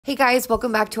Hey guys,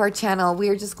 welcome back to our channel. We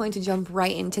are just going to jump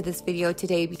right into this video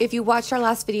today. If you watched our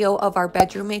last video of our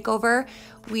bedroom makeover,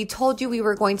 we told you we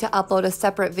were going to upload a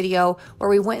separate video where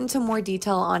we went into more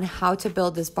detail on how to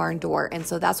build this barn door, and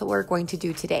so that's what we're going to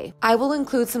do today. I will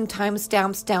include some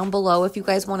timestamps down below if you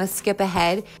guys want to skip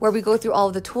ahead, where we go through all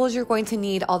of the tools you're going to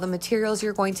need, all the materials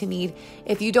you're going to need.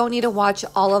 If you don't need to watch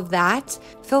all of that,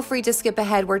 feel free to skip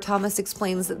ahead where Thomas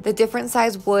explains the different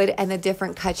size wood and the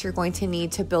different cuts you're going to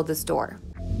need to build this door.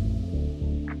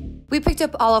 We picked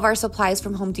up all of our supplies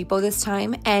from Home Depot this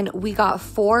time, and we got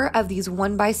 4 of these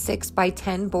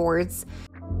 1x6x10 boards.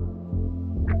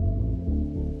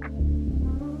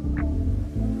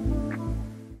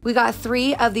 We got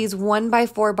 3 of these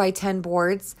 1x4x10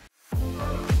 boards.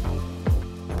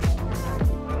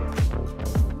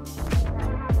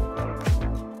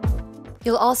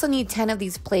 You'll also need 10 of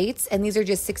these plates, and these are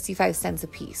just 65 cents a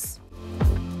piece.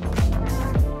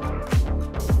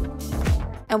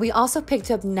 And we also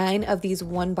picked up 9 of these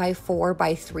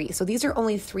 1x4x3. So these are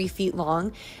only 3 feet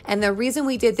long. And the reason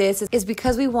we did this is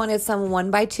because we wanted some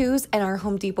 1x2s and our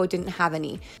Home Depot didn't have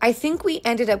any. I think we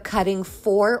ended up cutting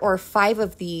 4 or 5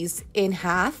 of these in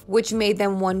half, which made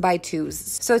them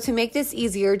 1x2s. So to make this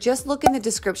easier, just look in the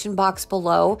description box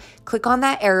below, click on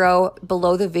that arrow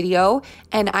below the video,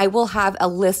 and I will have a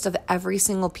list of every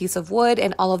single piece of wood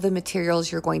and all of the materials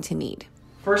you're going to need.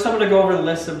 First, I'm going to go over the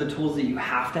list of the tools that you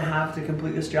have to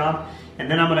complete this job,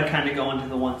 and then I'm going to kind of go into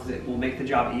the ones that will make the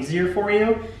job easier for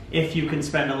you if you can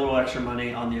spend a little extra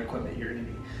money on the equipment you're going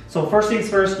to need. So first things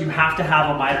first, you have to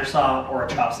have a miter saw or a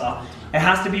chop saw. It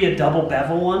has to be a double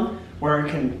bevel one where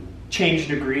it can change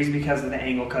degrees because of the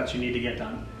angle cuts you need to get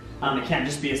done. It can't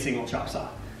just be a single chop saw.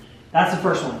 That's the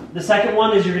first one. The second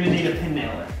one is you're going to need a pin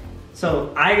nailer.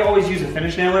 So I always use a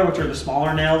finish nailer, which are the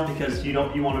smaller nails because you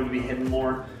want them to be hidden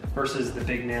more versus the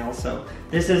big nails. So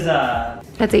this is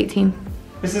that's 18.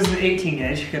 This is an 18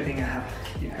 gauge. Good thing I have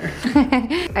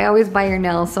here. I always buy your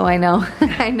nails, so I know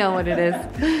I know what it is.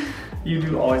 You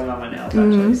do always buy my nails,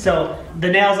 actually. So the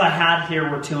nails I had here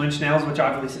were 2-inch nails, which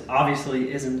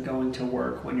obviously isn't going to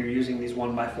work when you're using these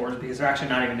 1x4s because they're actually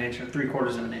not even an inch or 3/4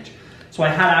 of an inch. So I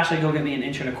had to actually go get me an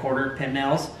 1.25" pin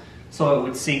nails so it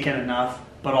would sink in enough,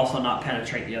 but also not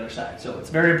penetrate the other side. So it's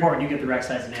very important you get the right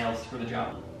size nails for the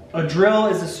job. A drill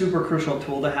is a super crucial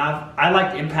tool to have. I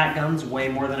like impact guns way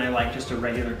more than I like just a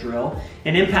regular drill.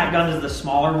 An impact gun is the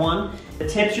smaller one. The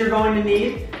tips you're going to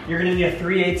need, you're going to need a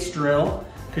 3/8 drill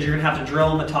because you're going to have to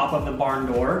drill in the top of the barn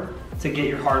door to get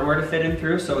your hardware to fit in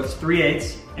through. So it's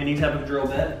 3/8, any type of drill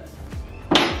bit.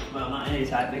 Well, not any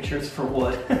type, make sure it's for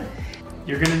wood.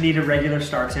 You're going to need a regular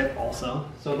star tip also.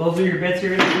 So those are your bits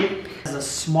you're going to need. There's a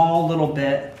small little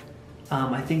bit,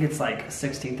 I think it's like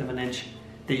 1/16 of an inch,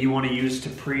 that you want to use to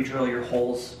pre-drill your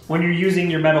holes. When you're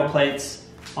using your metal plates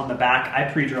on the back, I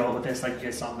pre-drill it with this like you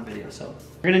guys saw in the video. So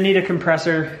you're gonna need a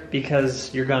compressor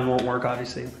because your gun won't work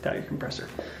obviously without your compressor.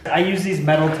 I use these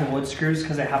metal to wood screws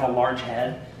because they have a large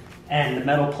head, and the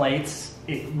metal plates,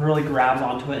 it really grabs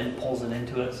onto it and pulls it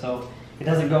into it. So it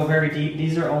doesn't go very deep.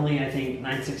 These are only, I think,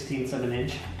 9/16 of an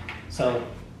inch. So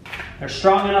they're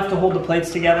strong enough to hold the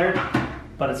plates together,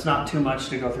 but it's not too much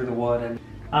to go through the wood.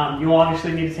 And you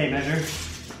obviously need a tape measure.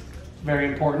 Very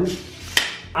important.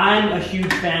 I'm a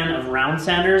huge fan of round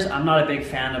sanders. I'm not a big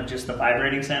fan of just the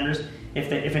vibrating sanders.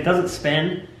 If it doesn't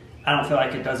spin, I don't feel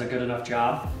like it does a good enough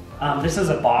job. This is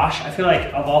a Bosch. I feel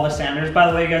like of all the sanders,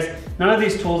 by the way guys, none of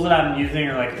these tools that I'm using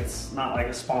are like, it's not like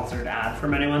a sponsored ad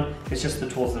from anyone. It's just the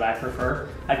tools that I prefer.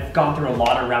 I've gone through a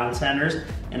lot of round sanders,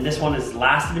 and this one has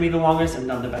lasted me the longest and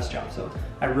done the best job. So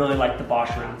I really like the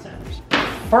Bosch round sanders.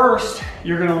 First,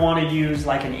 you're gonna wanna use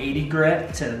like an 80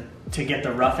 grit to get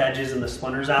the rough edges and the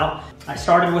splinters out. I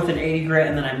started with an 80 grit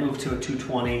and then I moved to a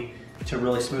 220 to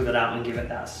really smooth it out and give it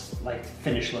that like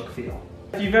finished look feel.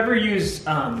 If you've ever used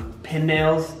pin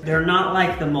nails, they're not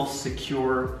like the most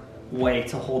secure way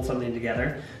to hold something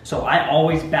together. So I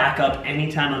always back up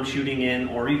anytime I'm shooting in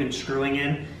or even screwing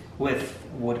in with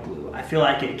wood glue. I feel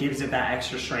like it gives it that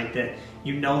extra strength that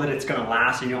you know that it's gonna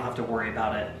last and you don't have to worry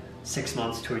about it 6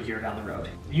 months to a year down the road.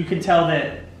 You can tell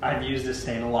that I've used this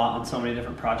stain a lot on so many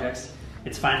different projects.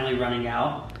 It's finally running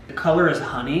out. The color is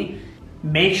honey.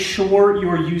 Make sure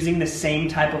you're using the same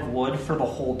type of wood for the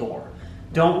whole door.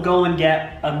 Don't go and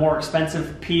get a more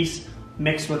expensive piece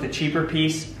mixed with a cheaper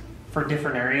piece for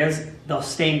different areas. They'll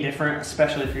stain different,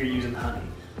 especially if you're using honey.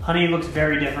 Honey looks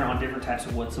very different on different types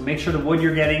of wood. So make sure the wood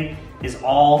you're getting is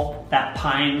all that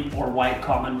pine or white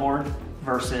common board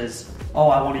versus, oh,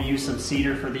 I want to use some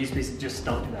cedar for these pieces. Just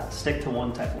don't do that. Stick to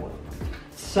one type of wood.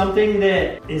 Something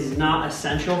that is not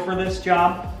essential for this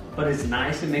job, but is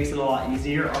nice and makes it a lot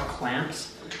easier, are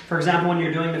clamps. For example, when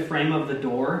you're doing the frame of the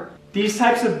door, These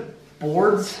types of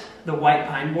boards, the white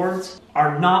pine boards,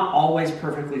 are not always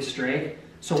perfectly straight.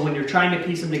 So when you're trying to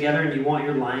piece them together and you want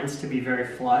your lines to be very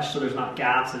flush so there's not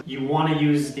gaps, you want to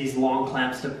use these long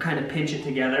clamps to kind of pinch it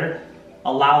together,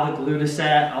 allow the glue to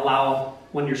set, allow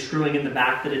when you're screwing in the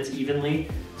back that it's evenly.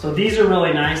 So these are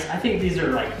really nice. I think these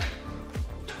are like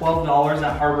 $12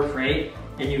 at Harbor Freight,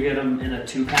 and you get them in a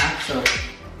 2-pack. So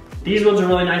these ones are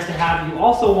really nice to have. You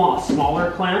also want a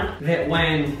smaller clamp that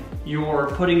when you're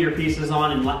putting your pieces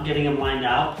on and getting them lined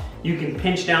out, you can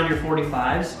pinch down your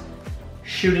 45s,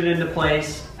 shoot it into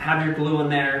place, have your glue in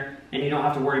there, and you don't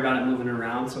have to worry about it moving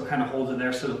around. So it kind of holds it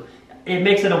there. So it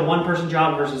makes it a 1-person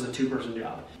job versus a 2-person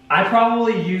job. I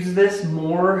probably use this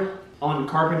more on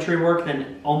carpentry work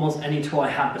than almost any tool I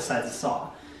have besides a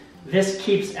saw. This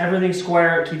keeps everything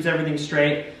square, it keeps everything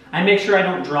straight. I make sure I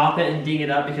don't drop it and ding it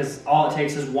up because all it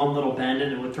takes is one little bend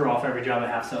and it would throw off every job I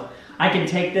have. So I can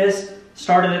take this,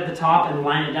 start it at the top and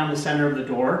line it down the center of the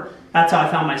door. That's how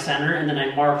I found my center, and then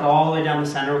I marked all the way down the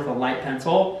center with a light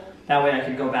pencil. That way I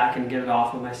could go back and get it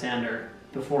off with my sander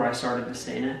before I started to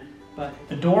stain it. But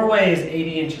the doorway is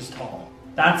 80 inches tall.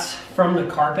 That's from the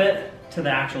carpet to the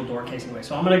actual door casing way.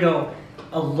 So I'm gonna go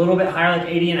a little bit higher, like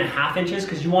 80.5 inches,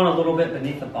 because you want a little bit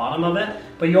beneath the bottom of it,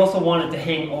 but you also want it to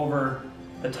hang over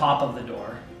the top of the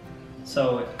door.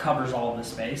 So it covers all of the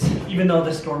space. Even though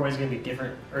this doorway is gonna be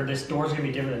different, or this door is gonna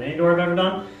be different than any door I've ever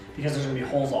done, because there's gonna be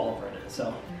holes all over in it.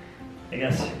 So I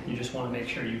guess you just wanna make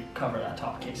sure you cover that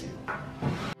top casing.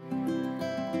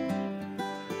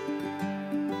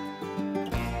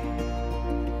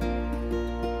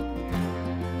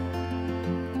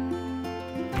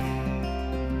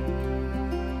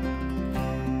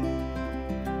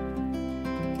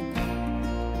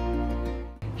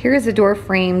 Here is the door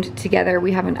framed together.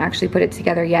 We haven't actually put it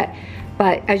together yet,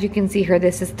 but as you can see here,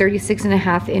 this is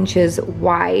 36.5 inches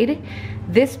wide.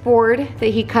 This board that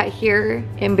he cut here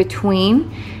in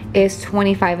between is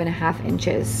 25.5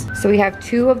 inches. So we have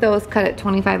 2 of those cut at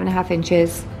 25.5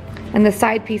 inches, and the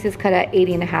side piece is cut at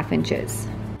 80.5 inches.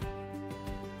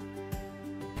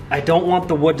 I don't want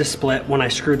the wood to split when I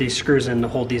screw these screws in to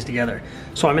hold these together.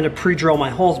 So I'm gonna pre-drill my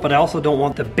holes, but I also don't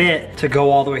want the bit to go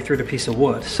all the way through the piece of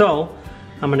wood. So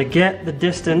I'm gonna get the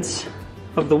distance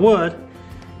of the wood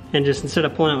and just, instead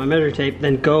of pulling out my measure tape,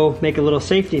 then go make a little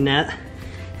safety net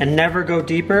and never go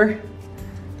deeper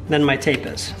than my tape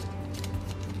is.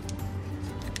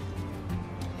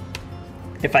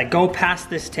 If I go past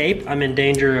this tape, I'm in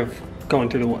danger of going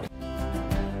through the wood.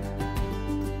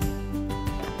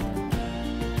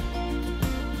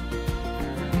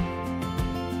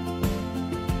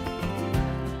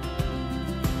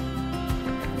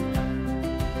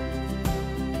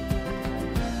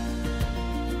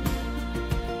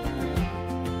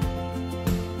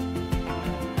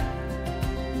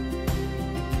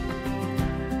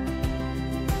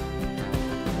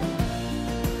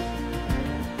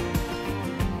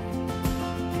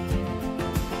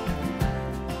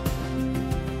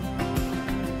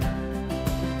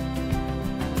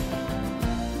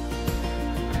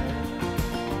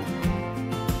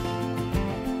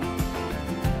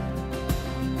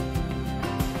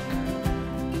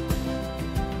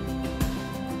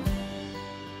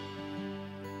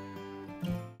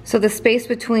 So the space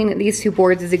between these 2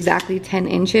 boards is exactly 10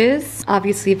 inches.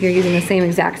 Obviously, if you're using the same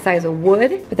exact size of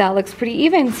wood, but that looks pretty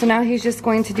even. So now he's just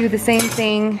going to do the same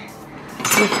thing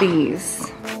with these.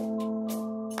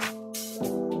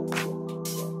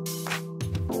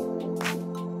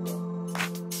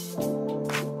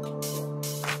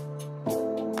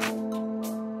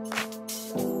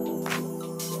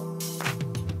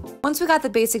 Once we got the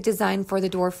basic design for the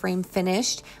door frame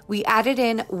finished, we added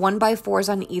in 1x4s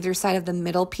on either side of the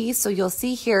middle piece. So you'll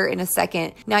see here in a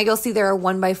second, now you'll see there are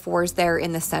 1x4s there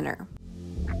in the center.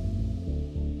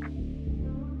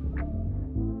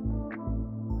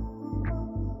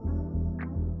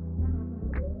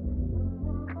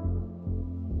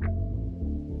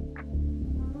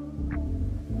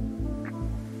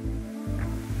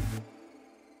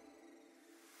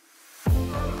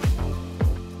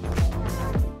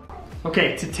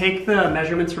 Okay, to take the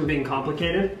measurements from being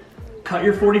complicated, cut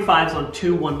your 45s on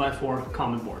 2 1x4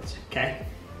 common boards, okay?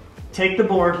 Take the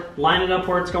board, line it up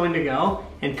where it's going to go,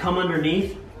 and come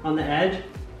underneath on the edge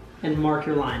and mark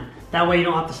your line. That way you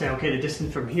don't have to say, okay, the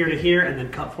distance from here to here and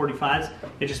then cut 45s.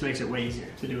 It just makes it way easier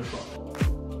to do as well.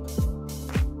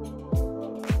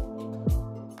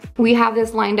 We have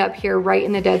this lined up here right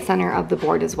in the dead center of the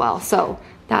board as well. So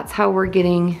that's how we're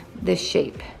getting this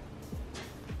shape.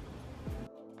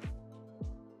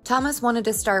 Thomas wanted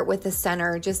to start with the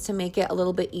center just to make it a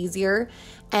little bit easier.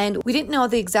 And we didn't know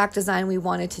the exact design we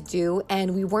wanted to do,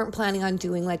 and we weren't planning on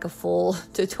doing like a full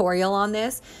tutorial on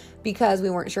this because we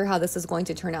weren't sure how this is going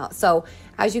to turn out. So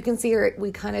as you can see here,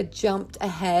 we kind of jumped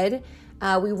ahead.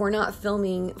 We were not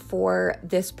filming for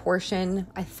this portion.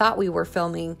 I thought we were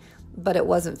filming, but it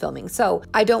wasn't filming. So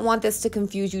I don't want this to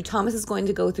confuse you. Thomas is going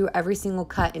to go through every single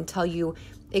cut and tell you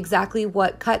exactly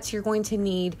what cuts you're going to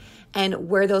need and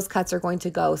where those cuts are going to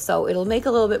go. So it'll make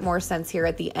a little bit more sense here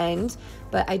at the end,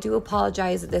 but I do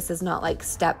apologize that this is not like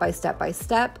step by step by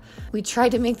step. We tried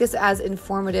to make this as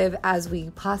informative as we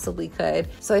possibly could.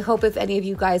 So I hope if any of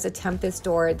you guys attempt this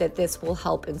door that this will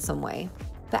help in some way.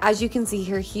 But as you can see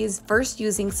here, he's first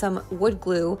using some wood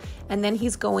glue and then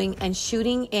he's going and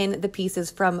shooting in the pieces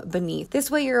from beneath.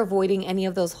 This way you're avoiding any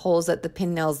of those holes that the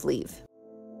pin nails leave.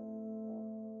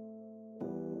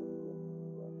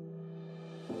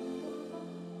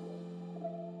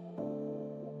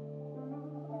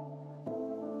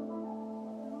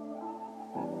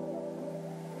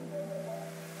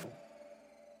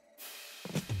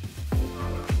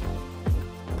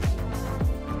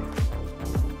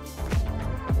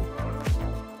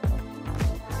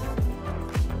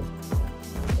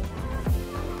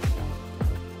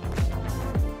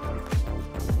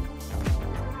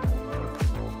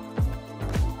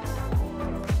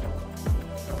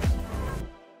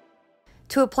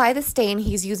 To apply the stain,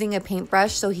 he's using a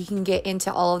paintbrush so he can get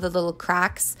into all of the little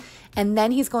cracks, and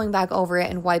then he's going back over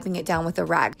it and wiping it down with a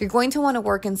rag. You're going to want to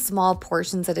work in small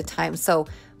portions at a time. So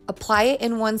apply it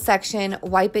in one section,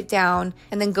 wipe it down,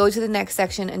 and then go to the next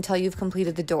section until you've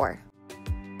completed the door.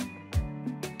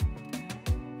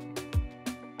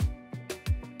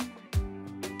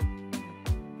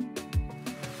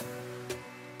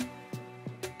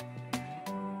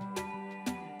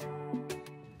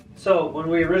 So when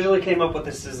we originally came up with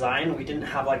this design, we didn't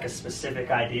have like a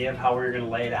specific idea of how we were going to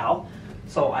lay it out.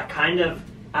 So I kind of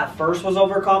at first was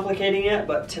overcomplicating it,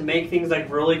 but to make things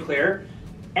like really clear,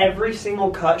 every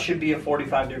single cut should be a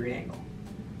 45-degree angle.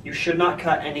 You should not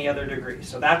cut any other degree.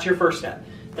 So that's your first step.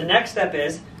 The next step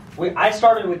is, I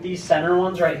started with these center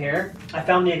ones right here. I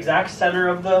found the exact center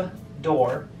of the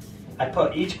door. I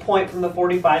put each point from the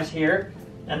 45s here,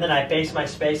 and then I based my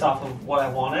space off of what I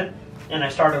wanted, and I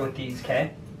started with these,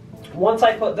 okay? Once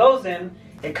I put those in,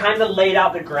 it kind of laid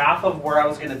out the graph of where I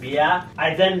was going to be at.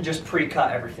 I then just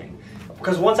pre-cut everything.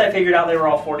 Because once I figured out they were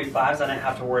all 45s, I didn't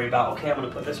have to worry about, okay, I'm going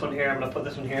to put this one here, I'm going to put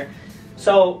this one here.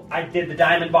 So I did the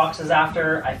diamond boxes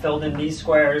after, I filled in these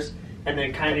squares, and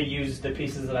then kind of used the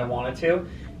pieces that I wanted to.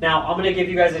 Now, I'm going to give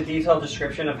you guys a detailed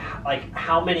description of like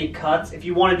how many cuts. If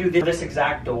you want to do this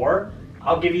exact door,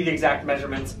 I'll give you the exact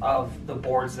measurements of the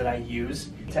boards that I use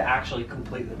to actually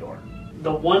complete the door. The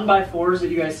 1x4s that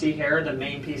you guys see here are the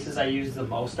main pieces I use the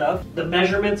most of. The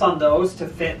measurements on those to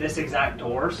fit this exact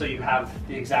door, so you have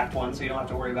the exact one, so you don't have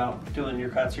to worry about doing your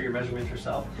cuts or your measurements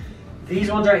yourself.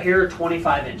 These ones right here are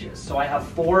 25 inches. So I have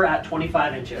 4 at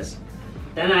 25 inches.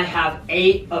 Then I have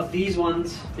 8 of these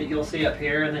ones that you'll see up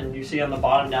here, and then you see on the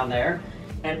bottom down there.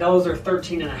 And those are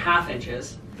 13.5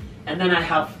 inches. And then I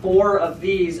have 4 of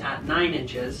these at 9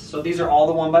 inches. So these are all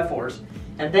the 1x4s.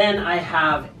 And then I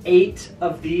have 8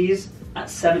 of these at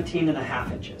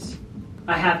 17.5 inches.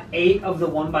 I have 8 of the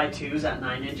 1x2s at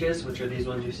 9 inches, which are these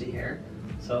ones you see here.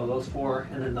 So those 4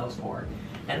 and then those 4.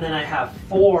 And then I have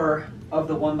 4 of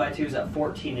the 1x2s at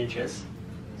 14 inches.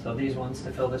 So these ones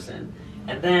to fill this in.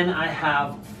 And then I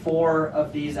have 4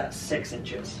 of these at 6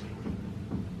 inches.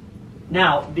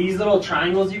 Now, these little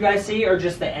triangles you guys see are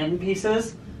just the end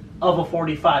pieces of a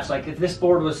 45. So like if this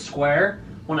board was square,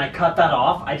 when I cut that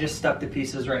off, I just stuck the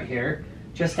pieces right here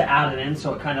just to add it in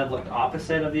so it kind of looked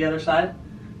opposite of the other side.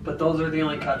 But those are the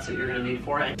only cuts that you're going to need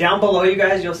for it. Down below you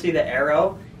guys, you'll see the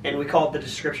arrow, and we call it the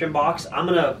description box. I'm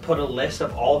going to put a list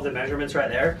of all of the measurements right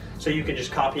there so you can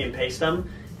just copy and paste them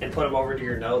and put them over to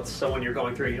your notes, so when you're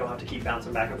going through, you don't have to keep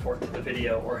bouncing back and forth to the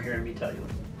video or hearing me tell you.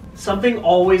 Something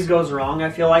always goes wrong, I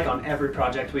feel like, on every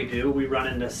project we do. We run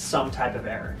into some type of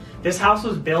error. This house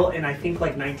was built in, I think,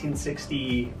 like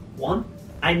 1961.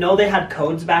 I know they had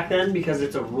codes back then because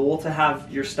it's a rule to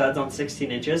have your studs on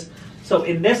 16 inches. So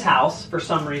in this house, for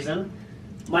some reason,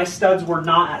 my studs were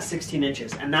not at 16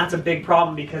 inches. And that's a big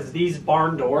problem because these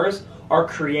barn doors are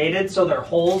created so their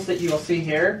holes that you'll see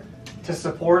here to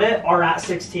support it are at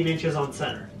 16 inches on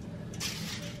center.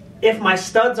 If my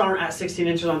studs aren't at 16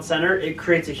 inches on center, it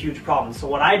creates a huge problem. So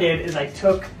what I did is I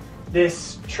took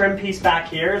this trim piece back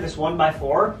here, this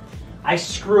 1x4, I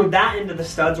screwed that into the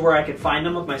studs where I could find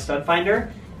them with my stud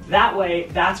finder. That way,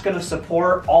 that's going to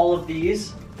support all of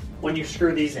these when you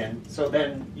screw these in. So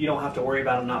then you don't have to worry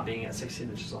about them not being at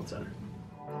 16 inches on center.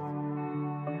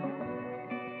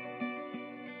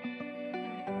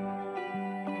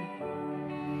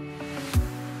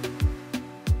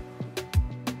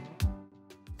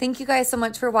 Thank you guys so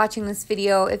much for watching this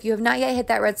video. If you have not yet hit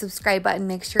that red subscribe button,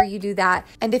 make sure you do that.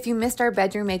 And if you missed our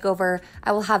bedroom makeover,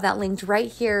 I will have that linked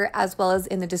right here as well as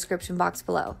in the description box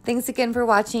below. Thanks again for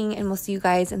watching, and we'll see you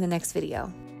guys in the next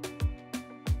video.